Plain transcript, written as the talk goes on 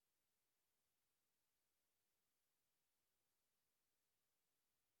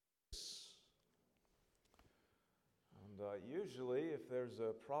Usually, if there's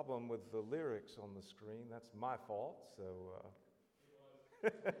a problem with the lyrics on the screen, that's my fault. So,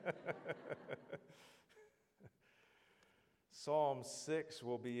 Psalm 6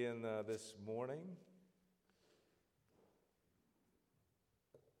 will be in this morning.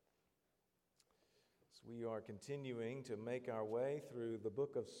 So we are continuing to make our way through the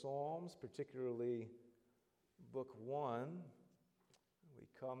book of Psalms, particularly book 1. We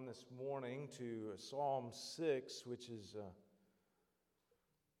come this morning to Psalm 6, which is a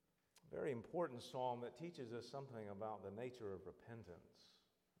very important psalm that teaches us something about the nature of repentance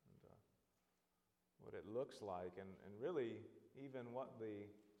and what it looks like, and really even what the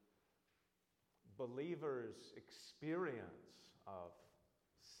believer's experience of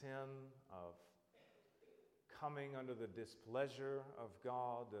sin, of coming under the displeasure of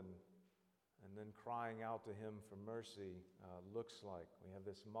God and then crying out to Him for mercy looks like. We have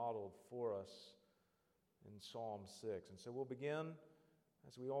this modeled for us in Psalm 6. And so we'll begin,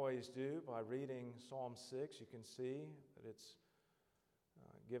 as we always do, by reading Psalm 6. You can see that it's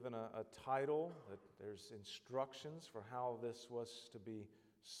given a title, that there's instructions for how this was to be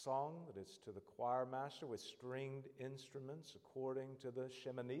sung, that it's to the choir master with stringed instruments according to the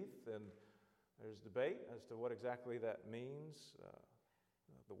Sheminith. And there's debate as to what exactly that means.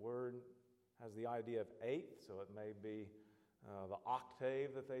 The word has the idea of eighth, so it may be the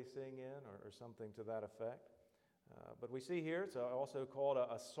octave that they sing in or something to that effect. But we see here it's also called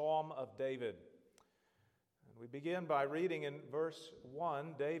a Psalm of David. And we begin by reading in verse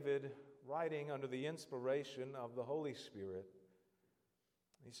 1, David writing under the inspiration of the Holy Spirit.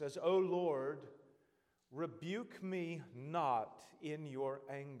 He says, "O Lord, rebuke me not in your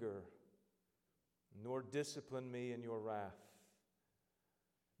anger, nor discipline me in your wrath.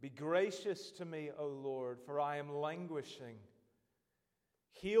 Be gracious to me, O Lord, for I am languishing.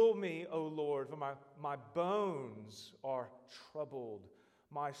 Heal me, O Lord, for my bones are troubled.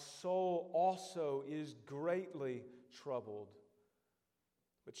 My soul also is greatly troubled.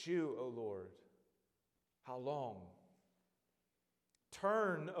 But you, O Lord, how long?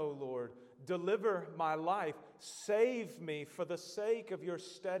 Turn, O Lord, deliver my life. Save me for the sake of your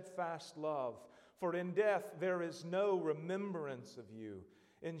steadfast love. For in death there is no remembrance of you.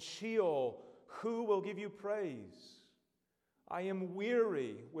 In Sheol, who will give you praise? I am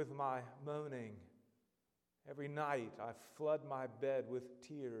weary with my moaning. Every night I flood my bed with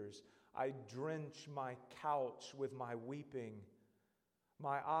tears. I drench my couch with my weeping.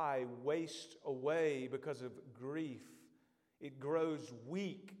 My eye wastes away because of grief. It grows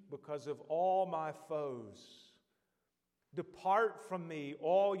weak because of all my foes. Depart from me,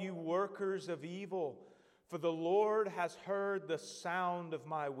 all you workers of evil, for the Lord has heard the sound of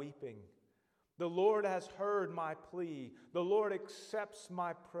my weeping. The Lord has heard my plea. The Lord accepts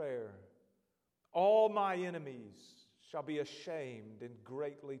my prayer. All my enemies shall be ashamed and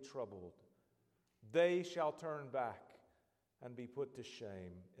greatly troubled. They shall turn back and be put to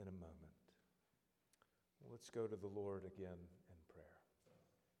shame in a moment." Let's go to the Lord again in prayer.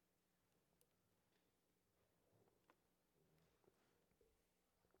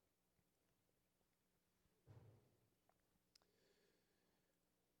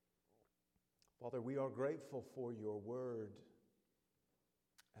 Father, we are grateful for your word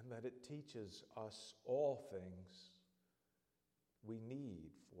and that it teaches us all things we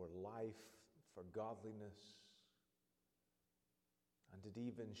need for life, for godliness, and it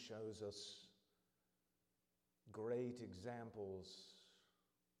even shows us great examples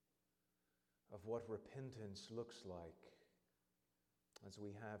of what repentance looks like, as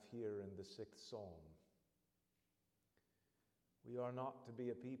we have here in the 6th Psalm. We are not to be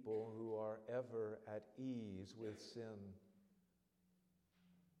a people who are ever at ease with sin.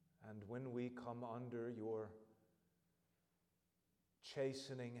 And when we come under your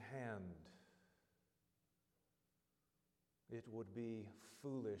chastening hand, it would be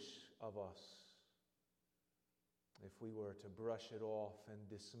foolish of us if we were to brush it off and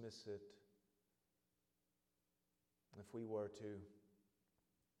dismiss it, if we were to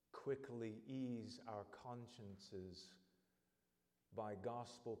quickly ease our consciences by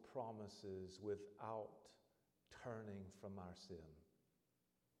gospel promises without turning from our sin.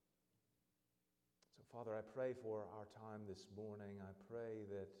 So, Father, I pray for our time this morning. I pray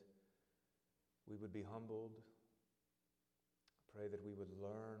that we would be humbled. I pray that we would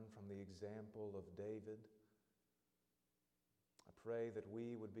learn from the example of David. I pray that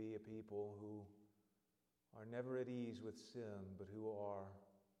we would be a people who are never at ease with sin, but who are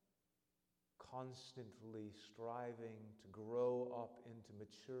constantly striving to grow up into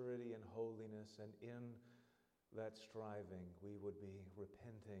maturity and holiness, and in that striving we would be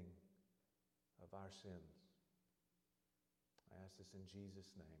repenting of our sins. I ask this in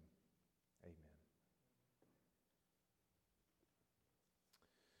Jesus' name. Amen.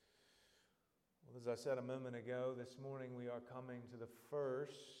 Well, as I said a moment ago, this morning we are coming to the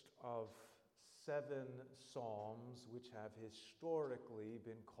first of 7 psalms which have historically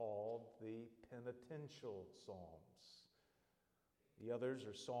been called the penitential psalms. The others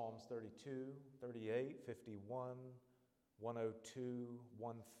are Psalms 32, 38, 51, 102,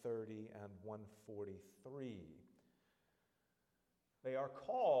 130, and 143. They are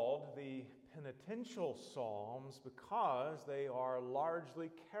called the penitential psalms because they are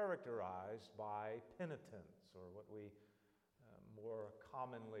largely characterized by penitence, or what we more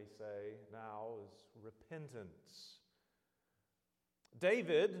commonly say now is repentance.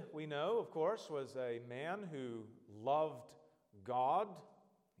 David, we know, of course, was a man who loved God.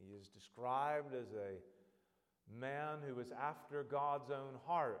 He is described as a man who was after God's own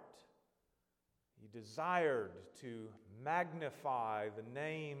heart. He desired to magnify the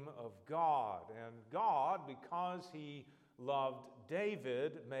name of God. And God, because he loved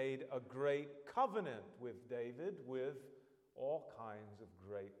David, made a great covenant with David with all kinds of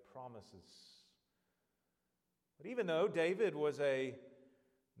great promises. But even though David was a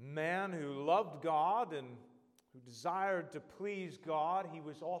man who loved God and who desired to please God, he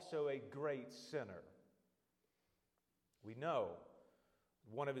was also a great sinner. We know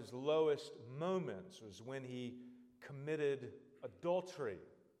one of his lowest moments was when he committed adultery.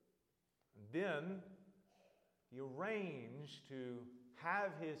 And then he arranged to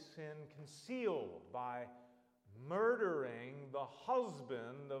have his sin concealed by murdering the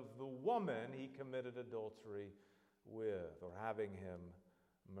husband of the woman he committed adultery with, or having him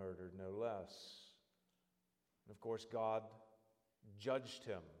murdered, no less. And of course, God judged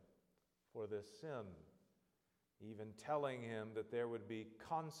him for this sin, even telling him that there would be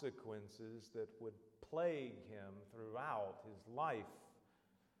consequences that would plague him throughout his life.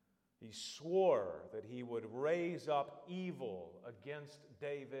 He swore that he would raise up evil against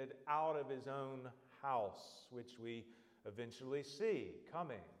David out of his own house, which we eventually see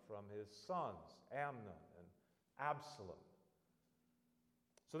coming from his sons, Amnon and Absalom.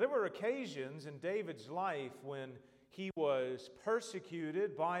 So there were occasions in David's life when he was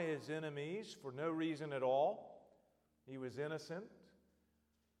persecuted by his enemies for no reason at all. He was innocent.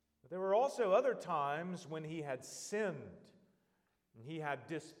 But there were also other times when he had sinned and he had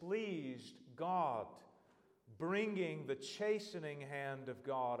displeased God, bringing the chastening hand of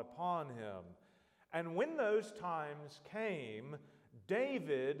God upon him. And when those times came,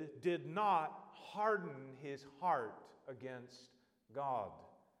 David did not harden his heart against God.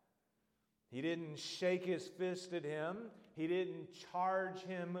 He didn't shake his fist at him. He didn't charge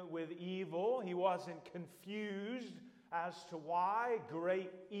him with evil. He wasn't confused as to why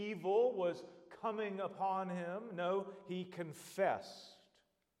great evil was coming upon him. No, he confessed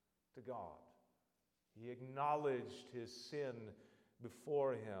to God. He acknowledged his sin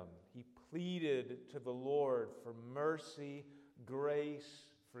before him. He pleaded to the Lord for mercy, grace,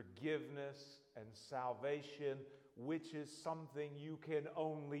 forgiveness, and salvation, which is something you can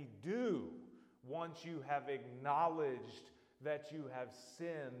only do once you have acknowledged that you have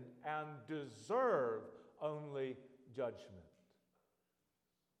sinned and deserve only judgment.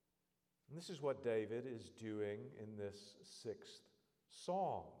 And this is what David is doing in this 6th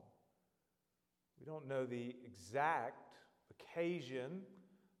psalm. We don't know the exact occasion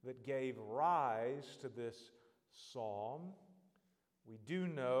that gave rise to this psalm. We do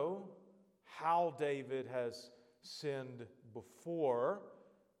know how David has sinned before,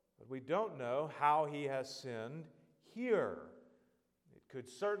 but we don't know how he has sinned here. It could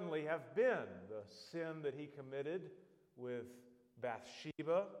certainly have been the sin that he committed with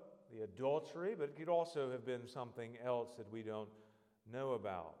Bathsheba, the adultery, but it could also have been something else that we don't know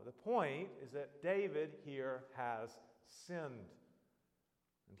about. The point is that David here has sinned.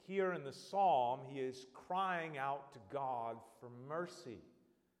 And here in the psalm, he is crying out to God for mercy.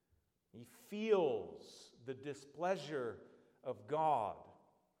 He feels the displeasure of God.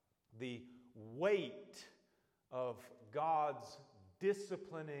 The weight of God's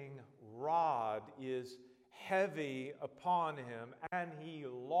disciplining rod is heavy upon him, and he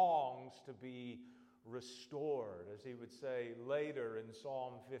longs to be restored. As he would say later in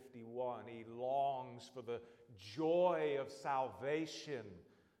Psalm 51, he longs for the joy of salvation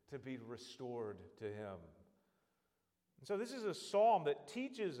to be restored to him. And so this is a psalm that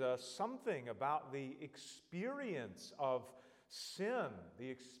teaches us something about the experience of sin, the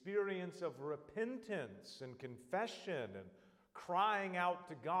experience of repentance and confession and crying out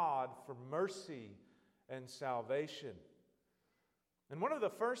to God for mercy and salvation. And one of the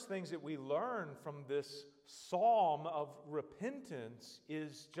first things that we learn from this psalm of repentance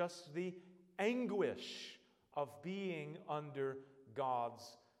is just the anguish of being under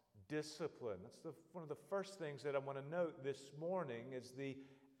God's discipline. That's one of the first things that I want to note this morning is the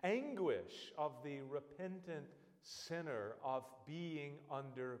anguish of the repentant sinner of being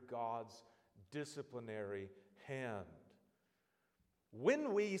under God's disciplinary hand.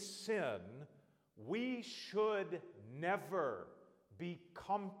 When we sin, we should never be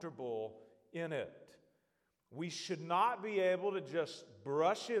comfortable in it. We should not be able to just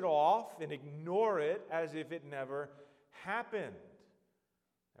brush it off and ignore it as if it never happened.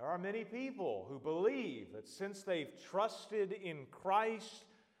 There are many people who believe that since they've trusted in Christ,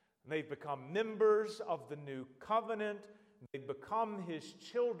 and they've become members of the new covenant, they've become His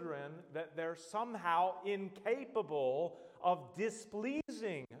children, that they're somehow incapable of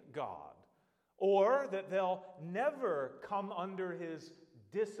displeasing God, or that they'll never come under His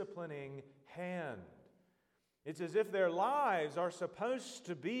disciplining hand. It's as if their lives are supposed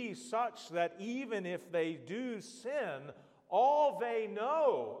to be such that even if they do sin, all they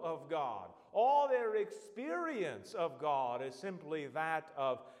know of God, all their experience of God is simply that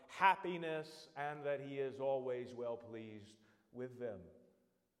of happiness and that He is always well pleased with them.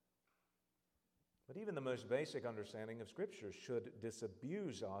 But even the most basic understanding of Scripture should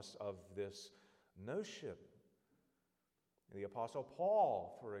disabuse us of this notion. The Apostle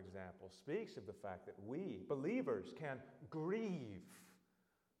Paul, for example, speaks of the fact that we, believers, can grieve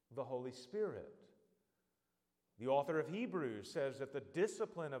the Holy Spirit. The author of Hebrews says that the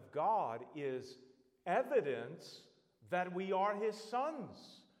discipline of God is evidence that we are His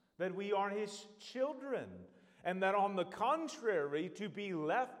sons, that we are His children, and that on the contrary, to be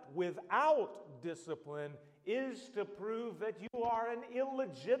left without discipline is to prove that you are an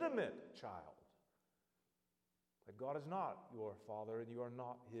illegitimate child. That God is not your father and you are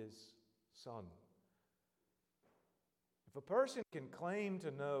not His son. If a person can claim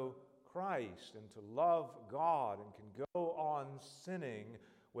to know Christ and to love God and can go on sinning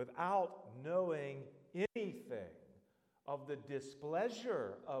without knowing anything of the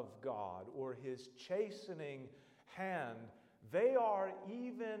displeasure of God or His chastening hand, they are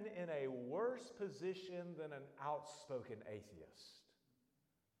even in a worse position than an outspoken atheist,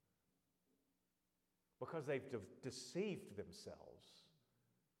 because they've deceived themselves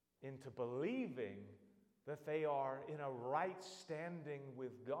into believing that they are in a right standing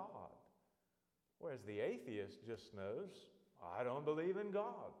with God. Whereas the atheist just knows, I don't believe in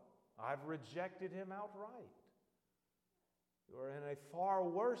God. I've rejected Him outright. You are in a far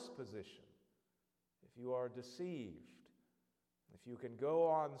worse position if you are deceived, if you can go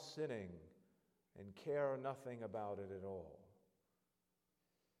on sinning and care nothing about it at all.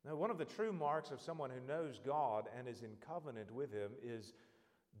 Now, one of the true marks of someone who knows God and is in covenant with Him is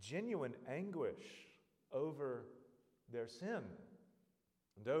genuine anguish over their sin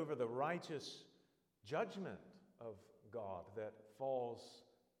and over the righteous judgment of God that falls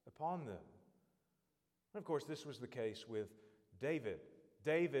upon them. And of course, this was the case with David.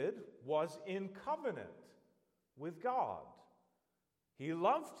 David was in covenant with God. He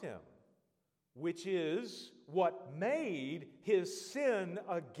loved Him, which is what made his sin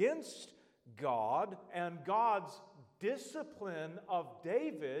against God and God's discipline of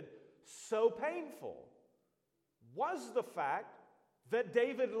David so painful, was the fact that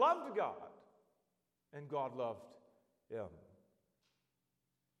David loved God and God loved him.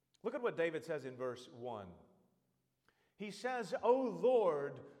 Look at what David says in verse 1. He says, O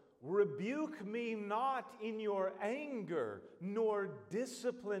Lord, rebuke me not in your anger, nor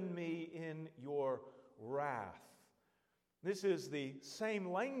discipline me in your wrath. This is the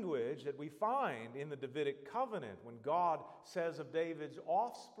same language that we find in the Davidic covenant when God says of David's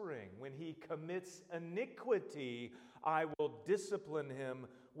offspring, when he commits iniquity, I will discipline him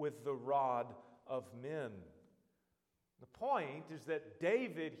with the rod of men. The point is that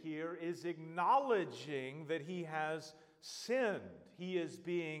David here is acknowledging that he has sinned. He is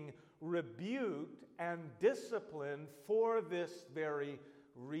being rebuked and disciplined for this very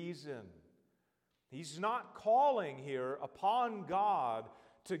reason. He's not calling here upon God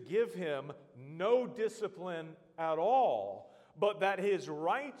to give him no discipline at all, but that his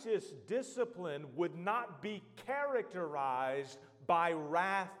righteous discipline would not be characterized by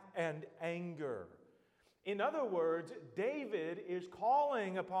wrath and anger. In other words, David is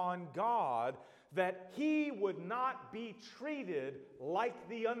calling upon God that he would not be treated like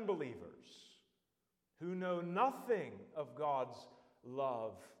the unbelievers who know nothing of God's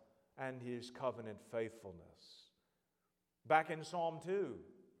love and His covenant faithfulness. Back in Psalm 2,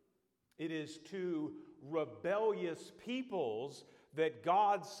 it is to rebellious peoples that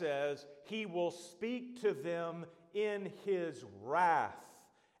God says He will speak to them in His wrath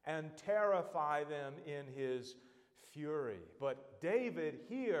and terrify them in His fury. But David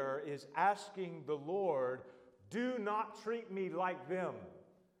here is asking the Lord, do not treat me like them.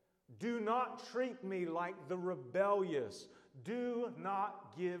 Do not treat me like the rebellious. Do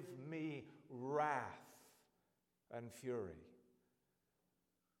not give me wrath and fury.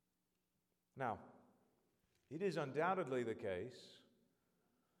 Now, it is undoubtedly the case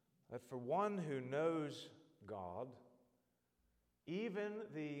that for one who knows God, even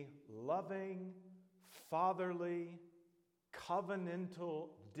the loving, fatherly, covenantal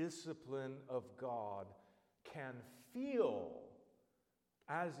discipline of God can feel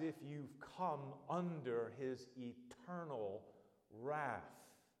as if you've come under His eternal wrath.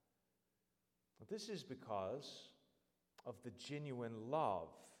 This is because of the genuine love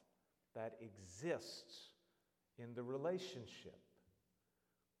that exists in the relationship.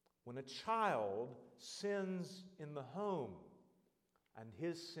 When a child sins in the home and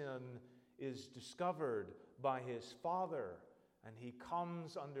his sin is discovered by his father and he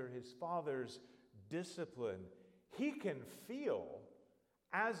comes under his father's discipline, he can feel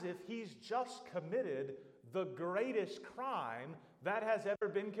as if he's just committed the greatest crime that has ever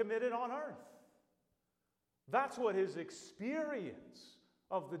been committed on earth. That's what his experience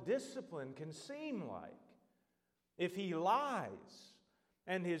of the discipline can seem like. If he lies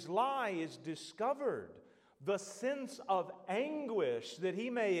and his lie is discovered, the sense of anguish that he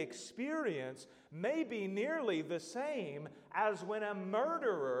may experience may be nearly the same as when a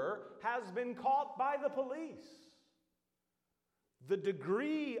murderer has been caught by the police. The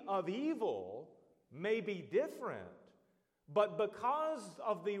degree of evil may be different, but because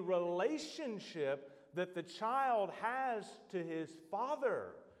of the relationship that the child has to his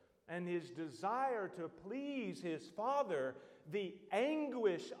father and his desire to please his father, the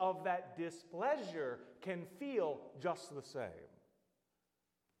anguish of that displeasure can feel just the same.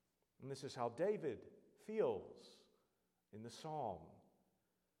 And this is how David feels in the psalm.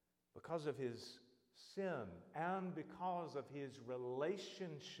 Because of his sin and because of his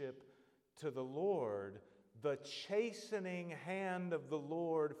relationship to the Lord, the chastening hand of the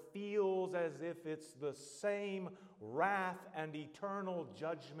Lord feels as if it's the same wrath and eternal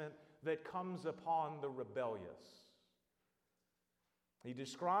judgment that comes upon the rebellious. He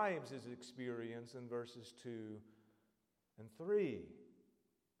describes his experience in verses 2 and 3.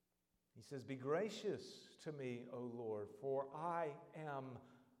 He says, "Be gracious to me, O Lord, for I am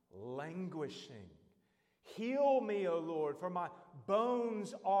languishing. Heal me, O Lord, for my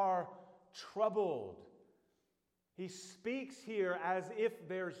bones are troubled." He speaks here as if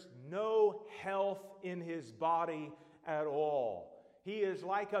there's no health in his body at all. He is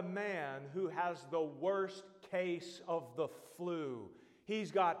like a man who has the worst case of the flu.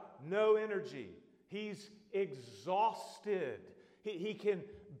 He's got no energy. He's exhausted. He can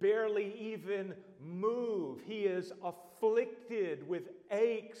barely even move. He is afflicted with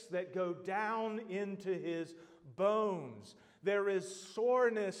aches that go down into his bones. There is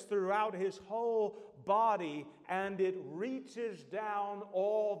soreness throughout his whole body, and it reaches down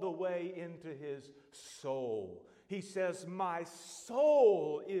all the way into his soul. He says, "My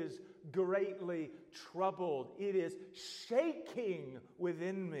soul is greatly troubled. It is shaking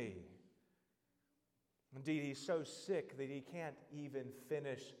within me." Indeed, he's so sick that he can't even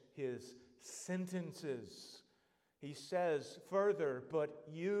finish his sentences. He says further, "But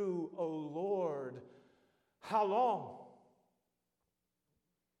you, O Lord, how long?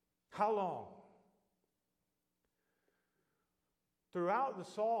 How long?" Throughout the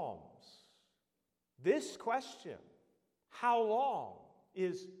Psalms, this question, how long,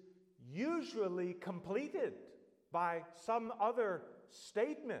 is usually completed by some other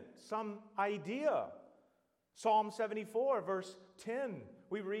statement, some idea. Psalm 74, verse 10,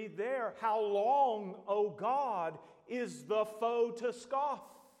 we read there, "How long, O God, is the foe to scoff?"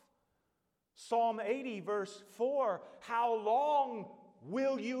 Psalm 80, verse 4, "How long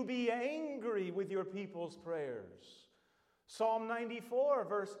will you be angry with your people's prayers?" Psalm 94,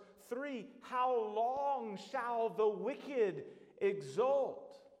 verse 3, "How long shall the wicked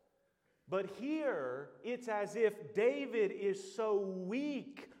exult?" But here, it's as if David is so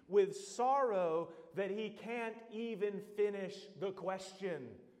weak with sorrow that he can't even finish the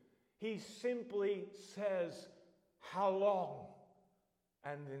question. He simply says, "How long?"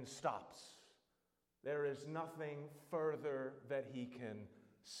 and then stops. There is nothing further that he can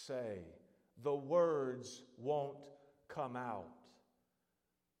say. The words won't come out.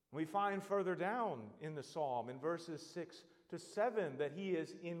 We find further down in the psalm, in verses 6 to 7 that he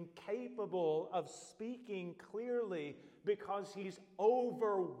is incapable of speaking clearly because he's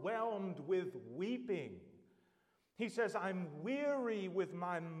overwhelmed with weeping. He says, I'm weary with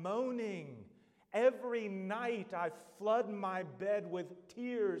my moaning. Every night I flood my bed with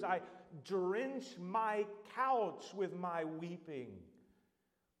tears. I drench my couch with my weeping.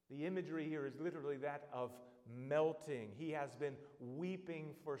 The imagery here is literally that of melting. He has been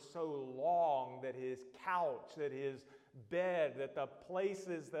weeping for so long that his couch, that his bed, that the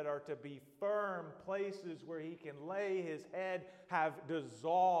places that are to be firm places where he can lay his head have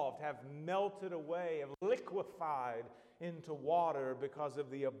dissolved, have melted away, have liquefied into water because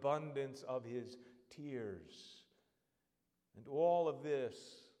of the abundance of his tears. And all of this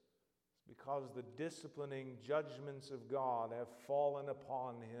is because the disciplining judgments of God have fallen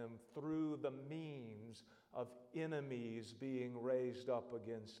upon him through the means of enemies being raised up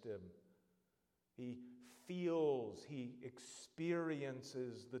against him. He feels, he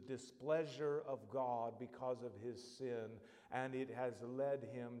experiences the displeasure of God because of his sin, and it has led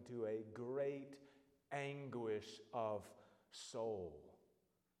him to a great anguish of soul.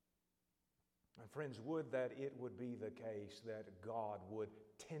 And friends, would that it would be the case that God would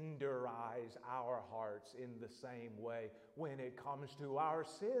tenderize our hearts in the same way when it comes to our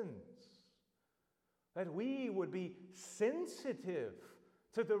sins. That we would be sensitive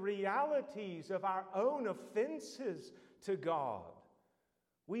to the realities of our own offenses to God.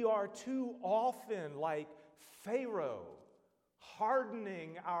 We are too often like Pharaoh,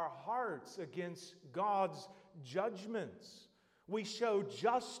 hardening our hearts against God's judgments. We show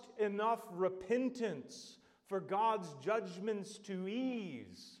just enough repentance for God's judgments to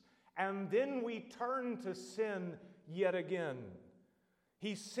ease, and then we turn to sin yet again.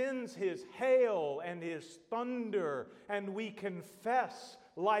 He sends his hail and his thunder, and we confess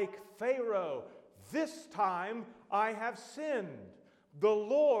like Pharaoh, this time I have sinned. The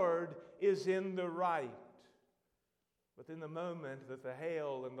Lord is in the right. But in the moment that the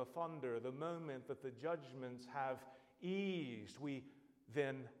hail and the thunder, the moment that the judgments have eased, we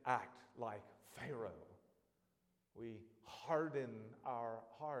then act like Pharaoh. We harden our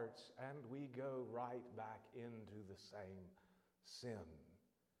hearts and we go right back into the same sin.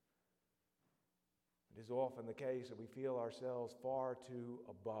 It is often the case that we feel ourselves far too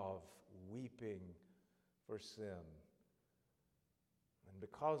above weeping for sin. And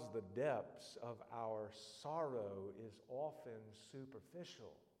because the depths of our sorrow is often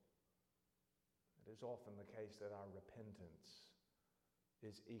superficial, it is often the case that our repentance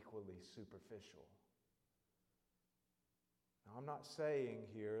is equally superficial. Now, I'm not saying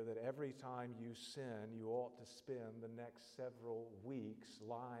here that every time you sin, you ought to spend the next several weeks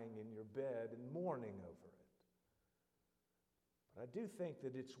lying in your bed and mourning over it. But I do think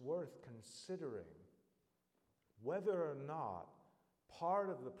that it's worth considering whether or not part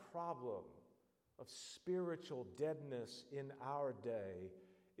of the problem of spiritual deadness in our day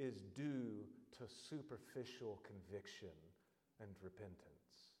is due to superficial conviction and repentance.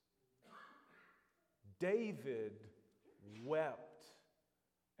 David wept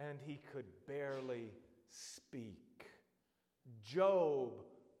and he could barely speak. Job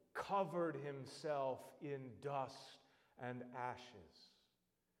covered himself in dust and ashes.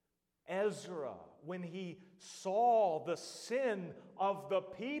 Ezra, when he saw the sin of the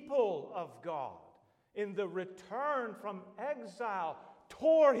people of God in the return from exile,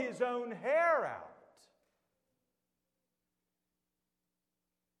 tore his own hair out.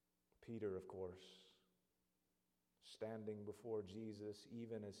 Peter, of course, standing before Jesus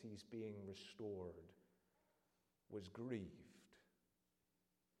even as he's being restored, was grieved.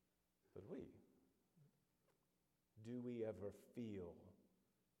 But do we ever feel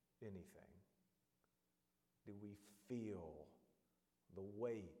anything? Do we feel the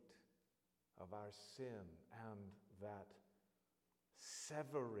weight of our sin and that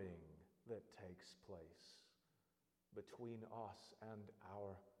severing that takes place between us and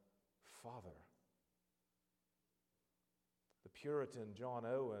our Father? The Puritan John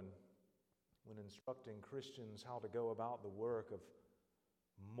Owen, when instructing Christians how to go about the work of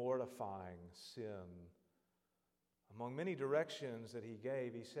mortifying sin, among many directions that he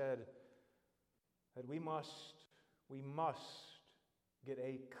gave, he said that we must get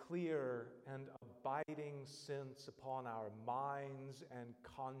a clear and abiding sense upon our minds and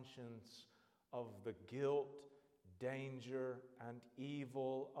conscience of the guilt, danger, and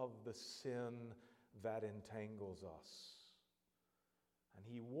evil of the sin that entangles us. And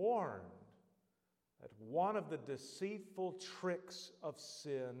he warned that one of the deceitful tricks of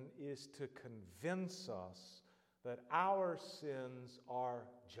sin is to convince us that our sins are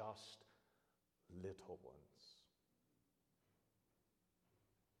just little ones.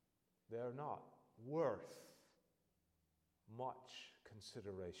 They're not worth much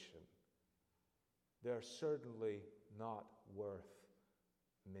consideration. They're certainly not worth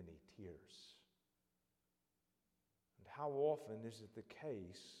many tears. And how often is it the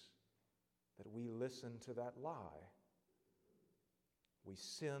case that we listen to that lie? We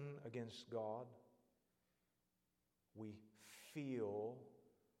sin against God. We feel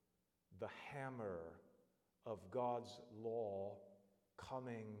the hammer of God's law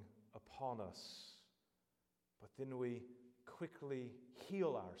coming upon us, but then we quickly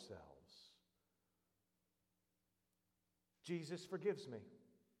heal ourselves. Jesus forgives me,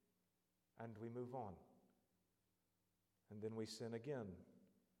 and we move on. And then we sin again,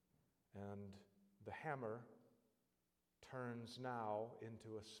 and the hammer turns now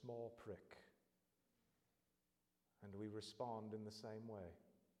into a small prick, and we respond in the same way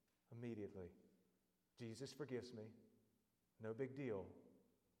immediately. Jesus forgives me, no big deal,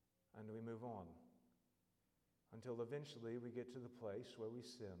 and we move on until eventually we get to the place where we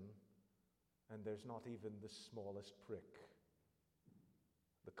sin and there's not even the smallest prick.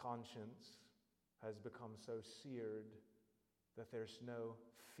 The conscience has become so seared that there's no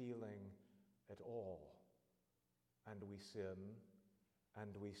feeling at all. And we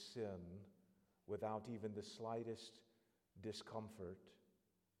sin without even the slightest discomfort.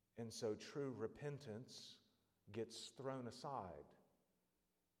 And so true repentance gets thrown aside,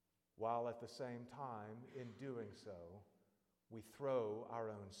 while at the same time, in doing so, we throw our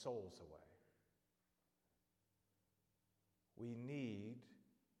own souls away. We need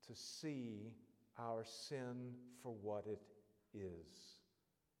to see our sin for what it is.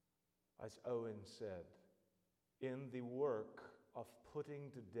 As Owen said, in the work of putting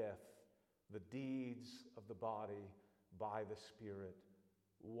to death the deeds of the body by the Spirit,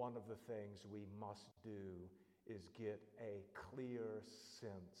 one of the things we must do is get a clear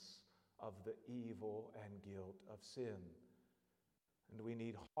sense of the evil and guilt of sin. And we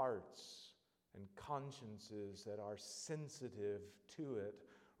need hearts and consciences that are sensitive to it,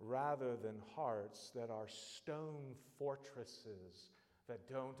 rather than hearts that are stone fortresses that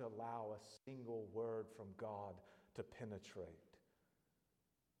don't allow a single word from God to penetrate.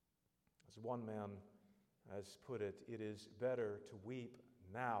 As one man has put it, it is better to weep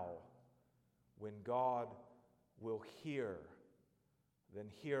now when God will hear than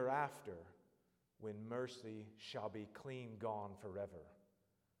hereafter when mercy shall be clean gone forever.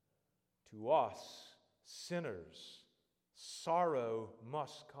 To us, sinners, sorrow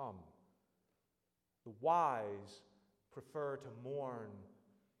must come. The wise prefer to mourn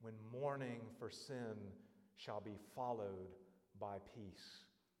when mourning for sin shall be followed by peace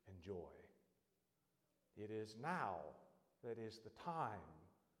and joy. It is now that is the time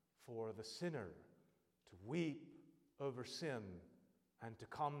for the sinner to weep over sin and to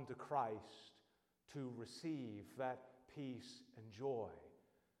come to Christ to receive that peace and joy.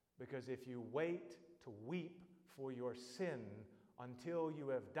 Because if you wait to weep for your sin until you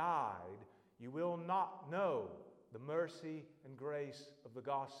have died, you will not know the mercy and grace of the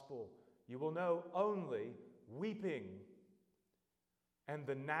gospel. You will know only weeping and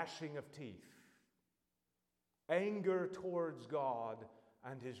the gnashing of teeth, anger towards God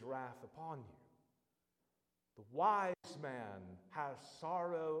and his wrath upon you. The wise man has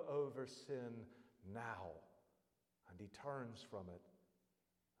sorrow over sin now, and he turns from it,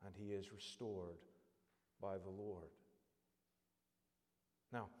 and he is restored by the Lord.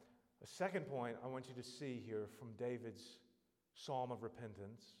 Now, a second point I want you to see here from David's psalm of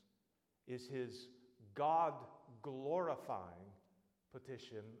repentance is his God-glorifying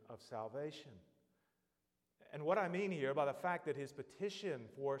petition of salvation. And what I mean here by the fact that his petition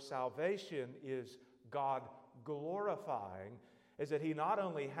for salvation is God-glorifying is that he not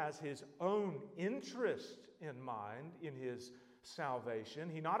only has his own interest in mind in his salvation,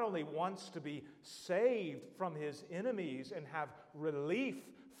 he not only wants to be saved from his enemies and have relief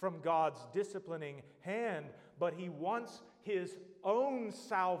from God's disciplining hand, but he wants his own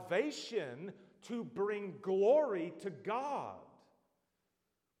salvation to bring glory to God.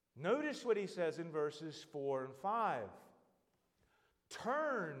 Notice what he says in verses 4 and 5.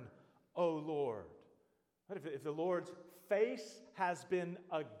 Turn, O Lord. If the Lord's face has been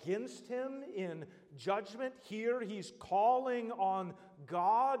against him in judgment, here he's calling on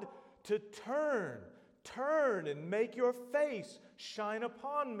God to turn and make your face shine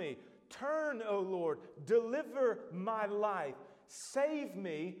upon me. Turn, O Lord, deliver my life. Save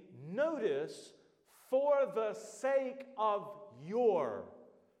me, notice, for the sake of your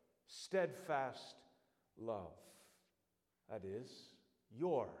steadfast love. That is,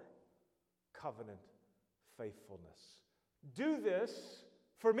 your covenant faithfulness. Do this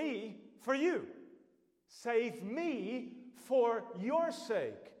for me, for you. Save me for your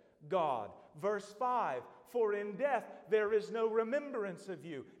sake, God. Verse 5, for in death there is no remembrance of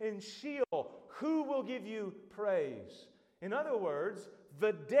you. In Sheol, who will give you praise? In other words,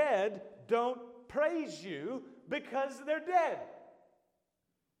 the dead don't praise you because they're dead.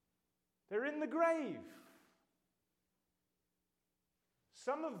 They're in the grave.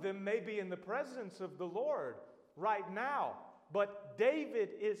 Some of them may be in the presence of the Lord right now, but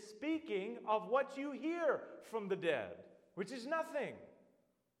David is speaking of what you hear from the dead, which is nothing.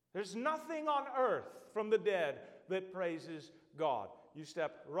 There's nothing on earth from the dead that praises God. You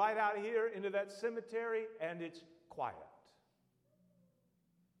step right out here into that cemetery and it's quiet.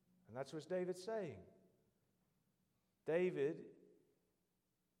 And that's what David's saying. David,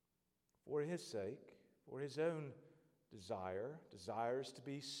 for his sake, for his own desires to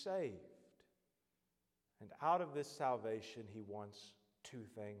be saved. And out of this salvation, he wants two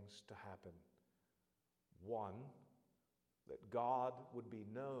things to happen. One, that God would be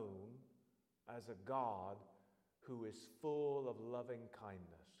known as a God who is full of loving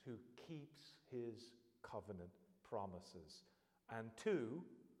kindness, who keeps his covenant promises. And two,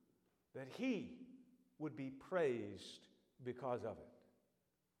 that he would be praised because of it.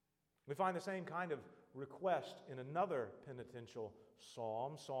 We find the same kind of request in another penitential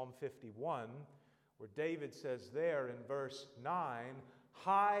psalm, Psalm 51, where David says there in verse 9,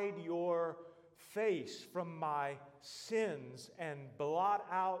 hide your face from my sins and blot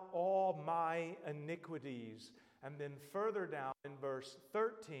out all my iniquities. And then further down in verse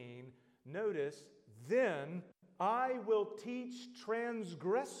 13, notice, then I will teach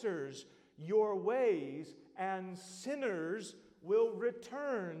transgressors your ways, and sinners will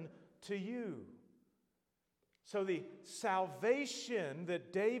return to you. So the salvation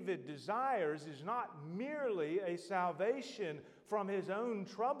that David desires is not merely a salvation from his own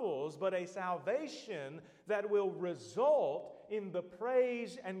troubles, but a salvation that will result in the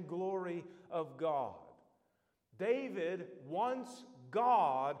praise and glory of God. David wants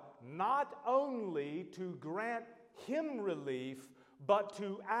God not only to grant him relief, but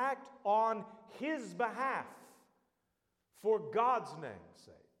to act on his behalf for God's name's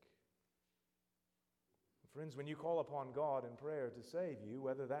sake. Friends, when you call upon God in prayer to save you,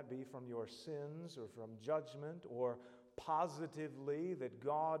 whether that be from your sins or from judgment, or positively that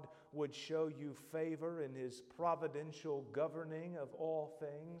God would show you favor in his providential governing of all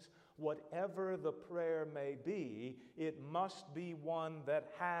things, whatever the prayer may be, it must be one that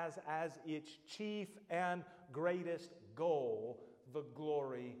has as its chief and greatest goal the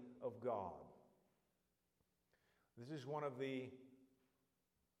glory of God. This is one of the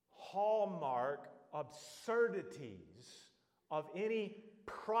hallmark absurdities of any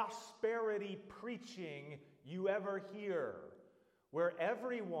prosperity preaching you ever hear, where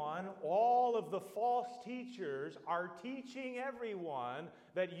everyone, all of the false teachers, are teaching everyone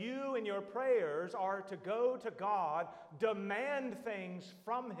that you in your prayers are to go to God, demand things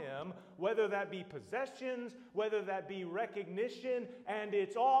from him, whether that be possessions, whether that be recognition, and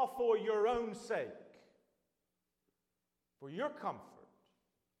it's all for your own sake, for your comfort,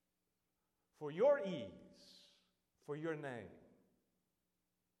 for your ease, for your name.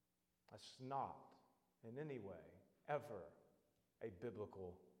 That's not in any way ever a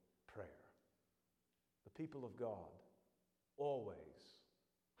biblical prayer. The people of God always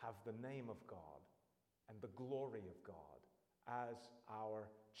have the name of God and the glory of God as our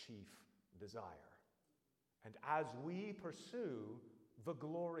chief desire. And as we pursue the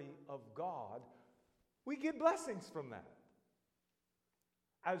glory of God, we get blessings from that.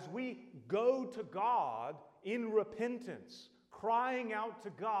 As we go to God in repentance, crying out to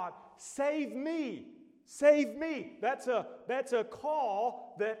God, save me, save me. That's a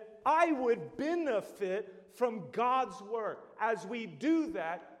call that I would benefit from God's work. As we do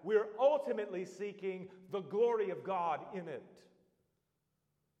that, we're ultimately seeking the glory of God in it.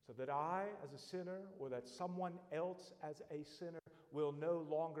 So that I, as a sinner, or that someone else as a sinner, will no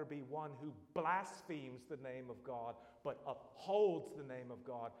longer be one who blasphemes the name of God, but upholds the name of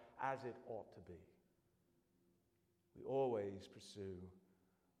God as it ought to be. We always pursue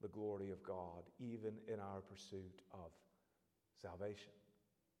the glory of God, even in our pursuit of salvation.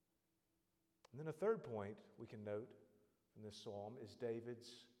 And then a third point we can note from this psalm is David's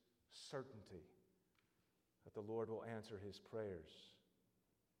certainty that the Lord will answer his prayers.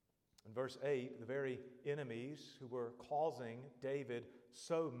 In verse 8, the very enemies who were causing David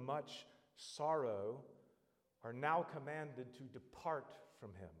so much sorrow are now commanded to depart from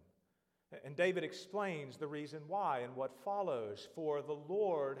him. And David explains the reason why and what follows. For the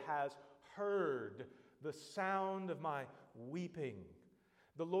Lord has heard the sound of my weeping.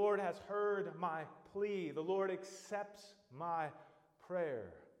 The Lord has heard my plea. The Lord accepts my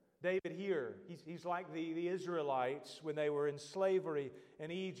prayer. David here, he's like the Israelites when they were in slavery in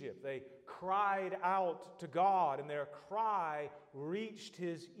Egypt. They cried out to God, and their cry reached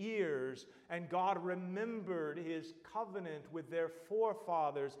His ears, and God remembered His covenant with their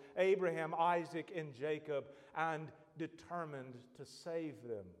forefathers, Abraham, Isaac, and Jacob, and determined to save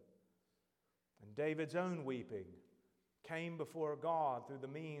them. And David's own weeping came before God through the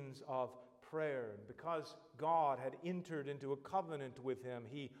means of prayer. And because God had entered into a covenant with him,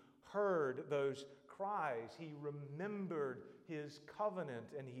 he heard those cries. He remembered His covenant,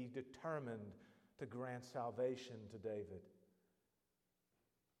 and He determined to grant salvation to David.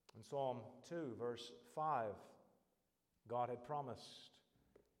 In Psalm 2, verse 5, God had promised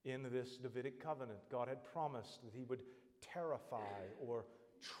in this Davidic covenant, God had promised that He would terrify or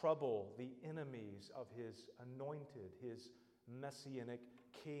trouble the enemies of His anointed, His messianic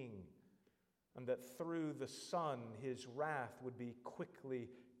king, and that through the Son His wrath would be quickly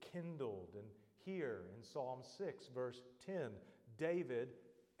kindled. And here in Psalm 6, verse 10, David,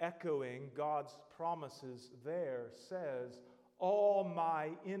 echoing God's promises there, says, "All my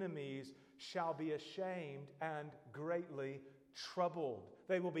enemies shall be ashamed and greatly troubled.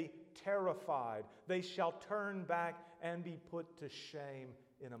 They will be terrified. They shall turn back and be put to shame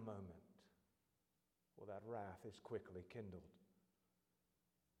in a moment." Well, that wrath is quickly kindled.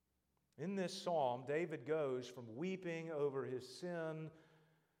 In this psalm, David goes from weeping over his sin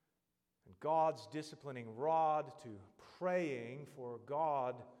and God's disciplining rod to praying for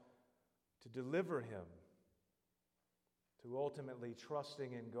God to deliver him, to ultimately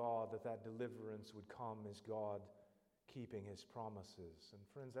trusting in God that that deliverance would come as God keeping His promises. And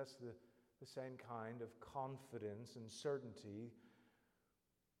friends, that's the same kind of confidence and certainty,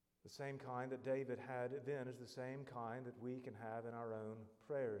 the same kind that David had then is the same kind that we can have in our own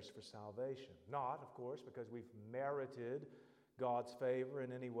prayers for salvation. Not, of course, because we've merited God's favor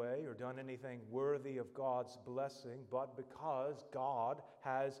in any way or done anything worthy of God's blessing, but because God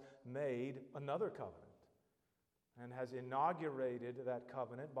has made another covenant and has inaugurated that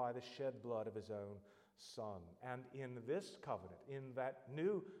covenant by the shed blood of His own Son. And in this covenant, in that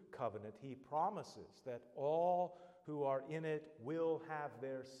new covenant, He promises that all who are in it will have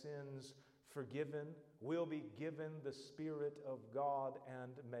their sins forgiven, will be given the Spirit of God,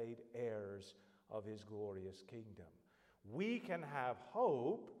 and made heirs of His glorious kingdom. We can have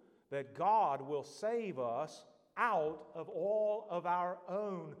hope that God will save us out of all of our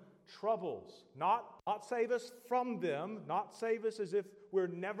own troubles. Not save us from them, not save us as if we're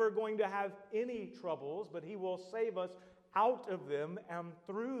never going to have any troubles, but He will save us out of them and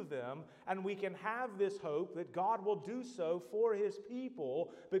through them. And we can have this hope that God will do so for His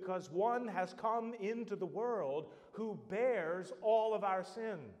people because one has come into the world who bears all of our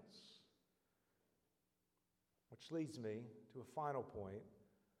sins. Which leads me to a final point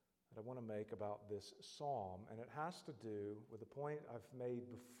that I want to make about this psalm, and it has to do with the point I've made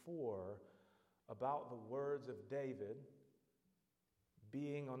before about the words of David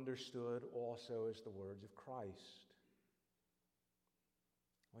being understood also as the words of Christ.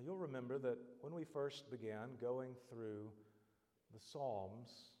 Well, you'll remember that when we first began going through the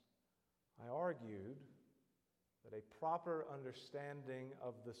Psalms, I argued that a proper understanding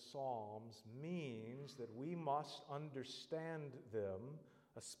of the Psalms means that we must understand them,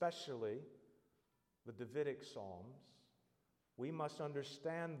 especially the Davidic Psalms. We must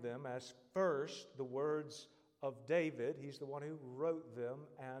understand them as first the words of David, he's the one who wrote them,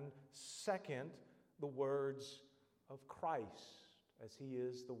 and second, the words of Christ, as He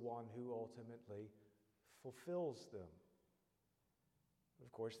is the one who ultimately fulfills them.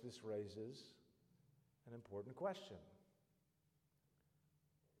 Of course, this raises an important question.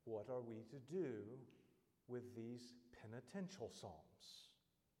 What are we to do with these penitential psalms?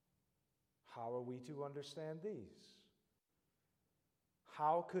 How are we to understand these?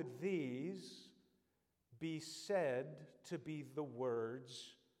 How could these be said to be the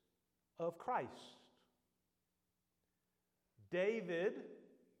words of Christ? David,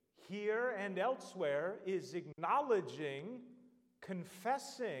 here and elsewhere, is acknowledging,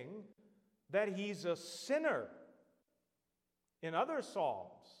 confessing that he's a sinner. In other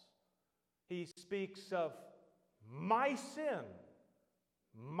psalms, he speaks of my sin,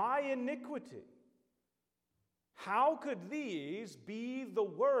 my iniquity. How could these be the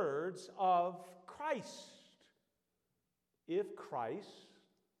words of Christ if Christ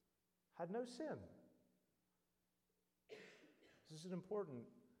had no sin? This is an important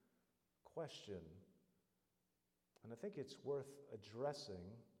question, and I think it's worth addressing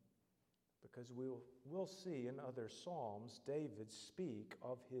Because we'll see in other Psalms David speak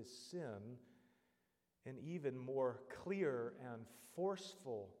of his sin in even more clear and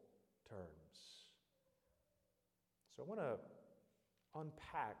forceful terms. So I want to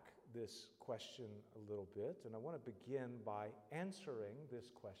unpack this question a little bit, and I want to begin by answering this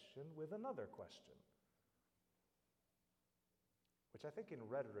question with another question, which I think in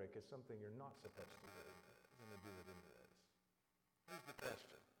rhetoric is something you're not supposed to do. I'm going to do it anyways. Here's the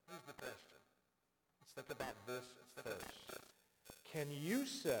question. Here's the question. Let's think about this first. Can you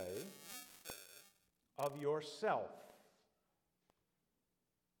say of yourself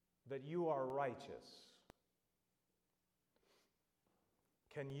that you are righteous?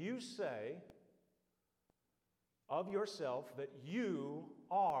 Can you say of yourself that you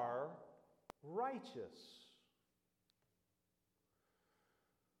are righteous?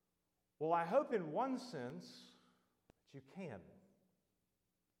 Well, I hope in one sense that you can.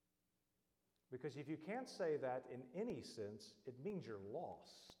 Because if you can't say that in any sense, it means you're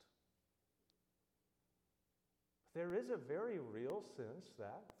lost. There is a very real sense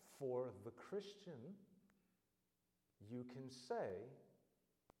that for the Christian, you can say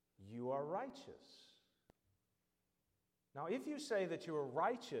you are righteous. Now, if you say that you are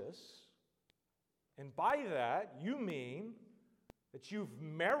righteous, and by that you mean that you've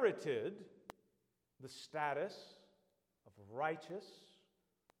merited the status of righteous,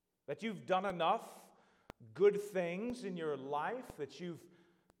 that you've done enough good things in your life, that you've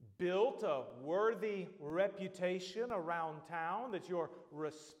built a worthy reputation around town, that you're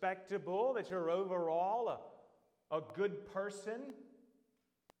respectable, that you're overall a good person,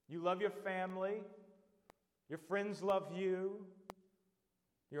 you love your family, your friends love you,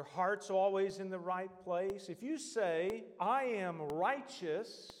 your heart's always in the right place. If you say, I am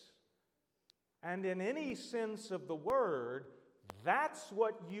righteous, and in any sense of the word, that's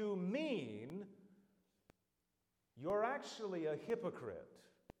what you mean, you're actually a hypocrite.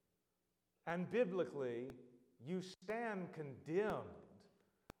 And biblically, you stand condemned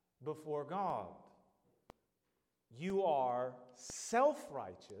before God. You are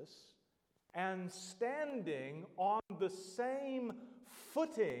self-righteous and standing on the same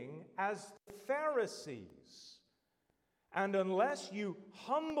footing as the Pharisees. And unless you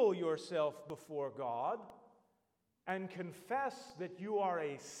humble yourself before God and confess that you are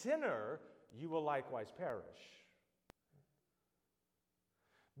a sinner, you will likewise perish.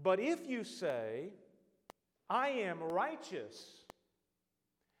 But if you say, I am righteous,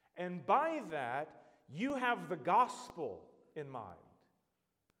 and by that you have the gospel in mind,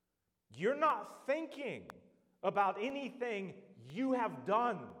 you're not thinking about anything you have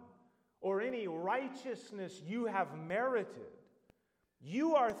done or any righteousness you have merited.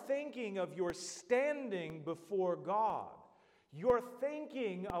 You are thinking of your standing before God. You're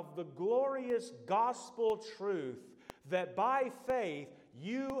thinking of the glorious gospel truth that by faith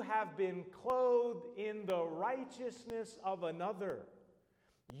you have been clothed in the righteousness of another.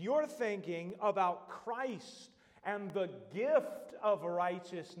 You're thinking about Christ and the gift of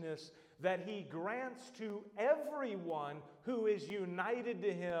righteousness that He grants to everyone who is united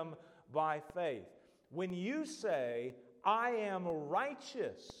to Him by faith. When you say, I am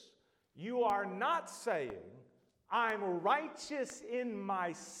righteous, you are not saying, I'm righteous in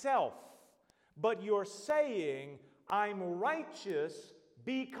myself, but you're saying, I'm righteous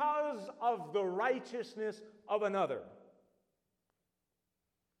because of the righteousness of another.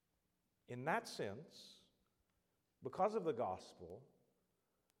 In that sense, because of the gospel,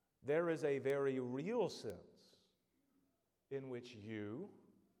 there is a very real sense in which you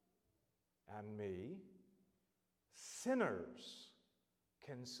and me, sinners,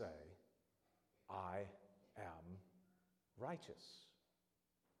 can say, I am righteous.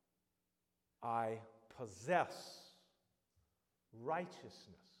 I possess righteousness.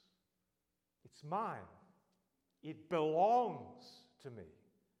 It's mine. It belongs to me.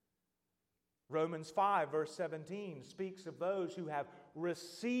 Romans 5, verse 17 speaks of those who have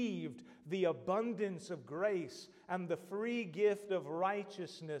received the abundance of grace and the free gift of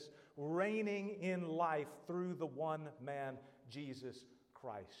righteousness reigning in life through the one man, Jesus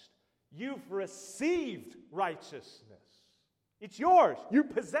Christ. You've received righteousness. It's yours. You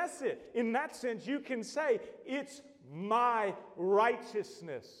possess it. In that sense, you can say, it's my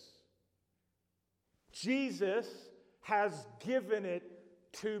righteousness. Jesus has given it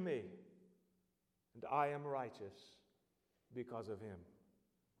to me. And I am righteous because of Him.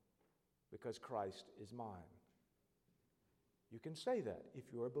 Because Christ is mine. You can say that if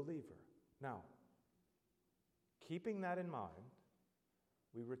you're a believer. Now, keeping that in mind,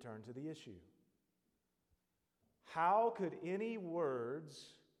 we return to the issue. How could any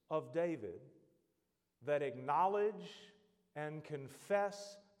words of David that acknowledge and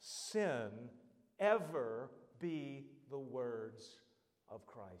confess sin ever be the words of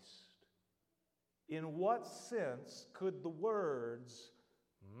Christ? In what sense could the words,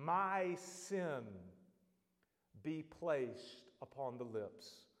 "my sin," be placed upon the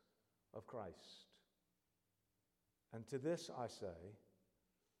lips of Christ? And to this I say,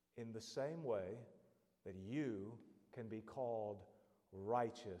 in the same way that you can be called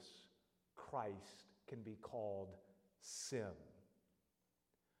righteous, Christ can be called sin.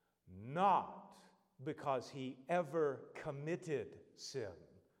 Not because he ever committed sin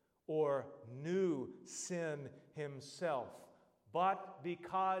or knew sin himself, but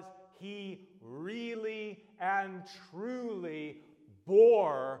because he really and truly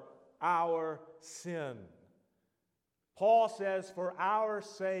bore our sin. Paul says, for our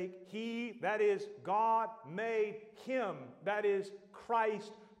sake, he, that is God, made him, that is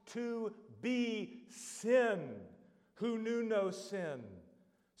Christ, to be sin, who knew no sin,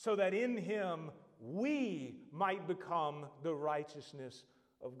 so that in him we might become the righteousness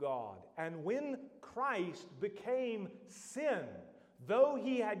of God. And when Christ became sin, though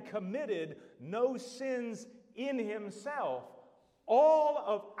he had committed no sins in himself, all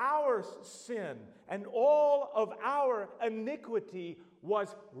of our sin and all of our iniquity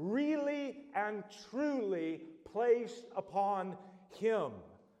was really and truly placed upon him.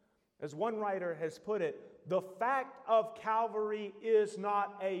 As one writer has put it, the fact of Calvary is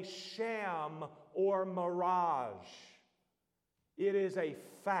not a sham or mirage. It is a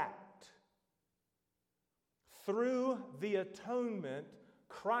fact. Through the atonement,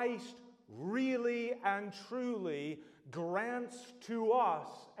 Christ really and truly grants to us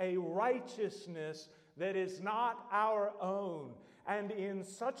a righteousness that is not our own. And in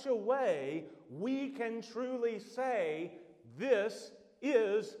such a way, we can truly say, this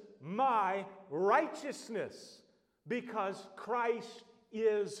is my righteousness, because Christ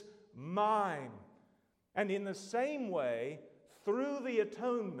is mine. And in the same way, through the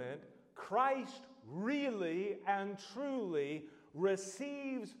atonement, Christ really and truly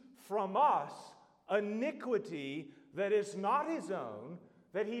receives from us iniquity that is not his own,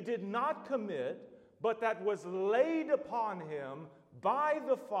 that he did not commit, but that was laid upon him by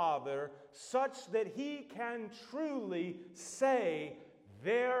the Father, such that he can truly say,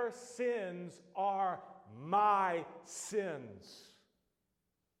 their sins are my sins.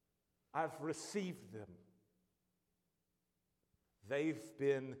 I've received them. They've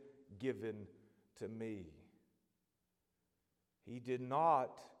been given to me. He did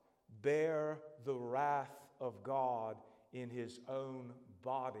not bear the wrath of God in his own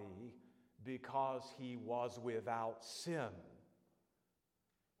body because he was without sin.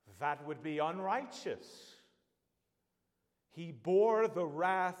 That would be unrighteous. He bore the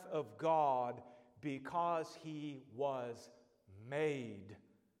wrath of God because he was made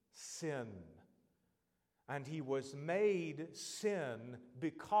sin. And he was made sin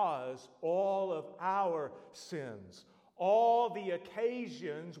because all of our sins, all the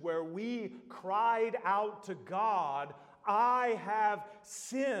occasions where we cried out to God, I have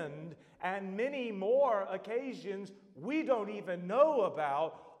sinned, and many more occasions we don't even know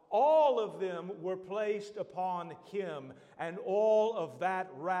about, all of them were placed upon him, and all of that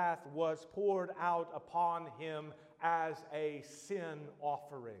wrath was poured out upon him as a sin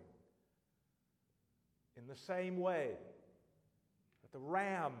offering. In the same way that the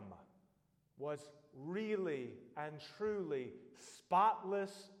ram was really and truly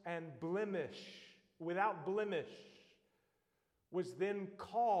spotless and without blemish, was then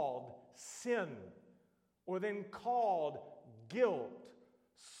called sin, or then called guilt,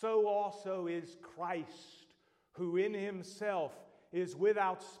 so also is Christ, who in himself is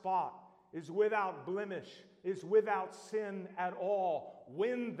without spot, is without blemish, is without sin at all.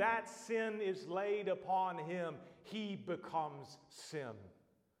 When that sin is laid upon him, he becomes sin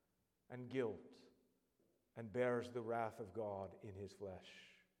and guilt and bears the wrath of God in his flesh.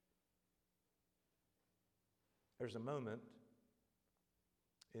 There's a moment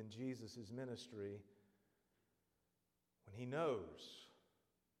in Jesus' ministry when he knows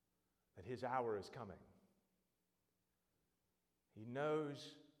that his hour is coming. He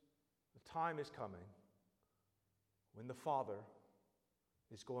knows the time is coming when the Father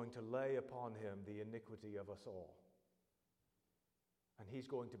is going to lay upon him the iniquity of us all. And he's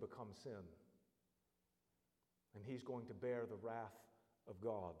going to become sin. And he's going to bear the wrath of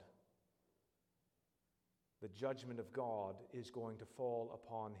God. The judgment of God is going to fall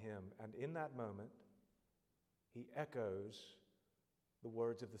upon him. And in that moment, he echoes the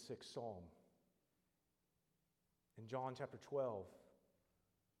words of the 6th Psalm. In John chapter 12,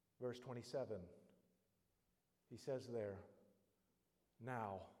 Verse 27, he says there,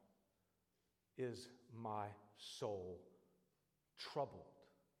 now is my soul troubled.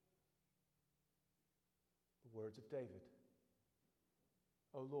 The words of David.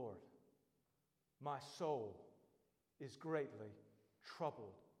 O Lord, my soul is greatly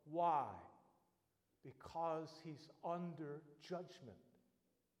troubled. Why? Because he's under judgment.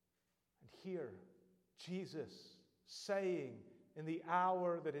 And here, Jesus saying, in the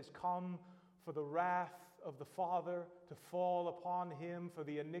hour that has come for the wrath of the Father to fall upon him for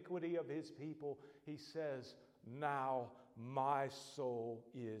the iniquity of his people, he says, now my soul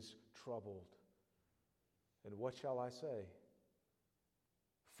is troubled. And what shall I say?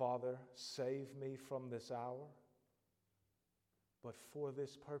 Father, save me from this hour. But for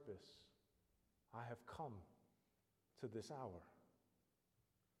this purpose, I have come to this hour.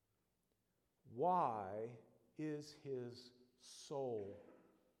 Why is his soul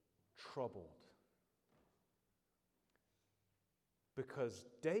troubled? Because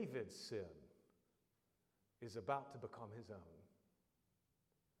David's sin is about to become his own,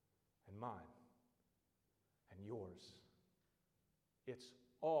 and mine, and yours. It's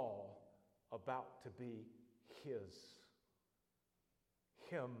all about to be his.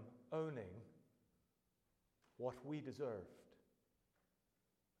 Him owning what we deserved.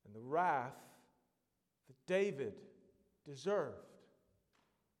 And the wrath that David deserved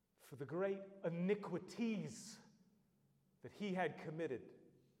for the great iniquities that he had committed.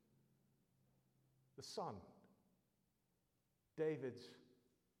 The Son, David's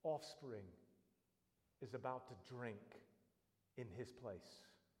offspring, is about to drink in his place.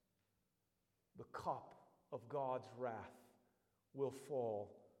 The cup of God's wrath will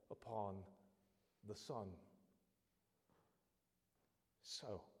fall upon the Son.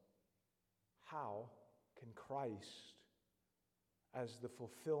 So, how can Christ, as the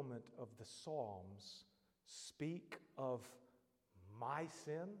fulfillment of the Psalms, speak of my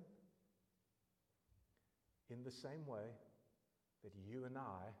sin? In the same way that you and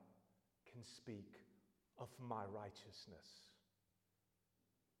I can speak of my righteousness.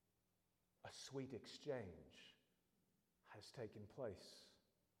 A sweet exchange has taken place.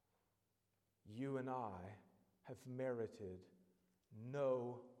 You and I have merited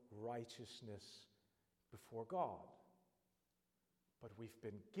no righteousness before God, but we've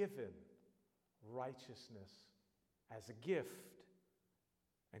been given righteousness as a gift.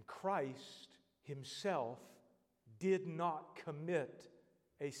 And Christ himself did not commit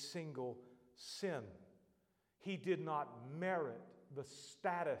a single sin. He did not merit the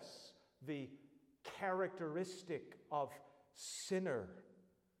status, the characteristic of sinner,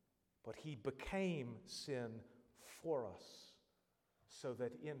 but he became sin for us, so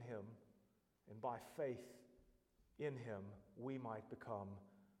that in him and by faith in him we might become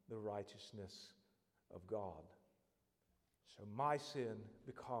the righteousness of God. So my sin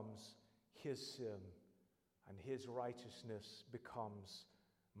becomes his sin, and his righteousness becomes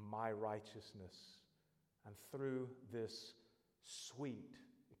my righteousness. And through this sweet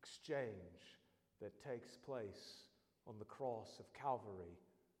exchange that takes place on the cross of Calvary,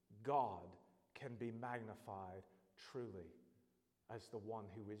 God can be magnified truly as the one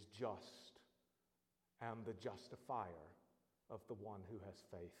who is just and the justifier of the one who has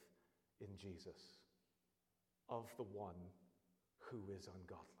faith in Jesus, of the one who is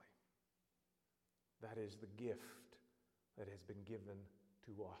ungodly. That is the gift that has been given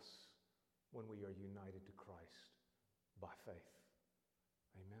to us when we are united to Christ by faith.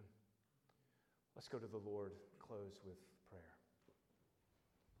 Amen. Let's go to the Lord, close with prayer.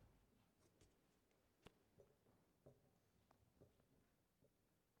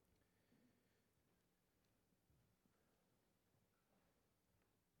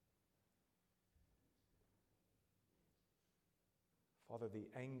 Father, the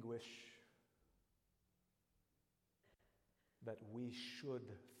anguish that we should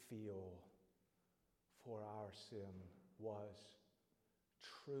feel for our sin was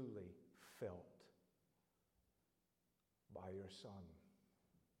truly felt by your Son.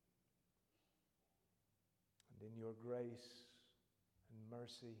 And in your grace and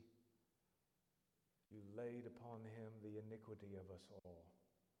mercy, you laid upon him the iniquity of us all.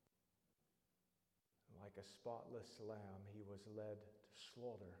 Like a spotless lamb, he was led to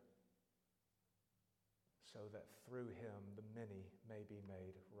slaughter, so that through him the many may be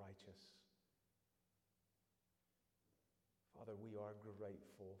made righteous. Father, we are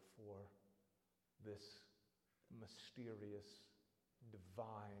grateful for this mysterious,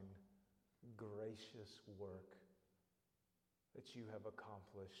 divine, gracious work that you have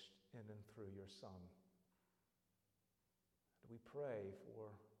accomplished in and through your Son. And we pray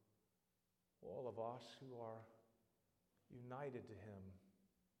for all of us who are united to him,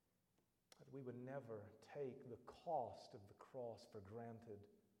 that we would never take the cost of the cross for granted,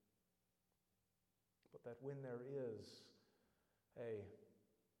 but that when there is a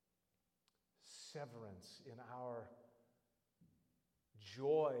severance in our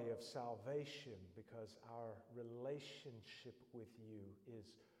joy of salvation because our relationship with you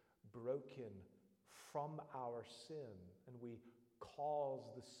is broken from our sin, and we cause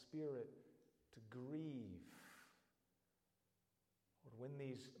the Spirit to grieve. Or when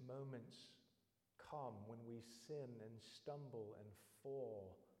these moments come, when we sin and stumble and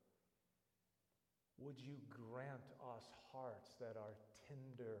fall, would you grant us hearts that are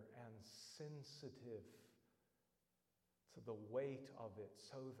tender and sensitive to the weight of it,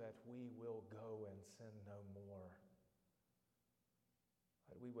 so that we will go and sin no more?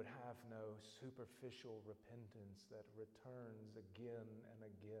 That we would have no superficial repentance that returns again and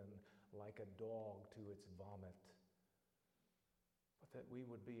again like a dog to its vomit. But that we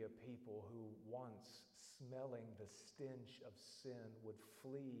would be a people who, once smelling the stench of sin, would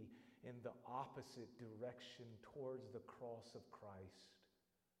flee in the opposite direction towards the cross of Christ.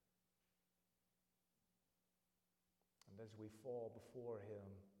 And as we fall before him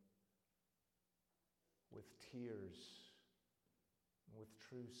with tears, with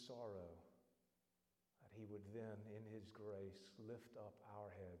true sorrow, that he would then, in his grace, lift up our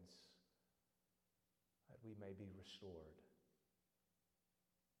heads, that we may be restored.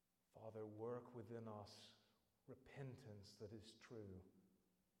 Father, work within us repentance that is true,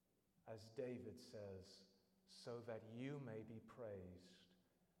 as David says, so that you may be praised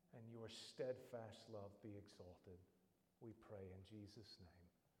and your steadfast love be exalted. We pray in Jesus' name.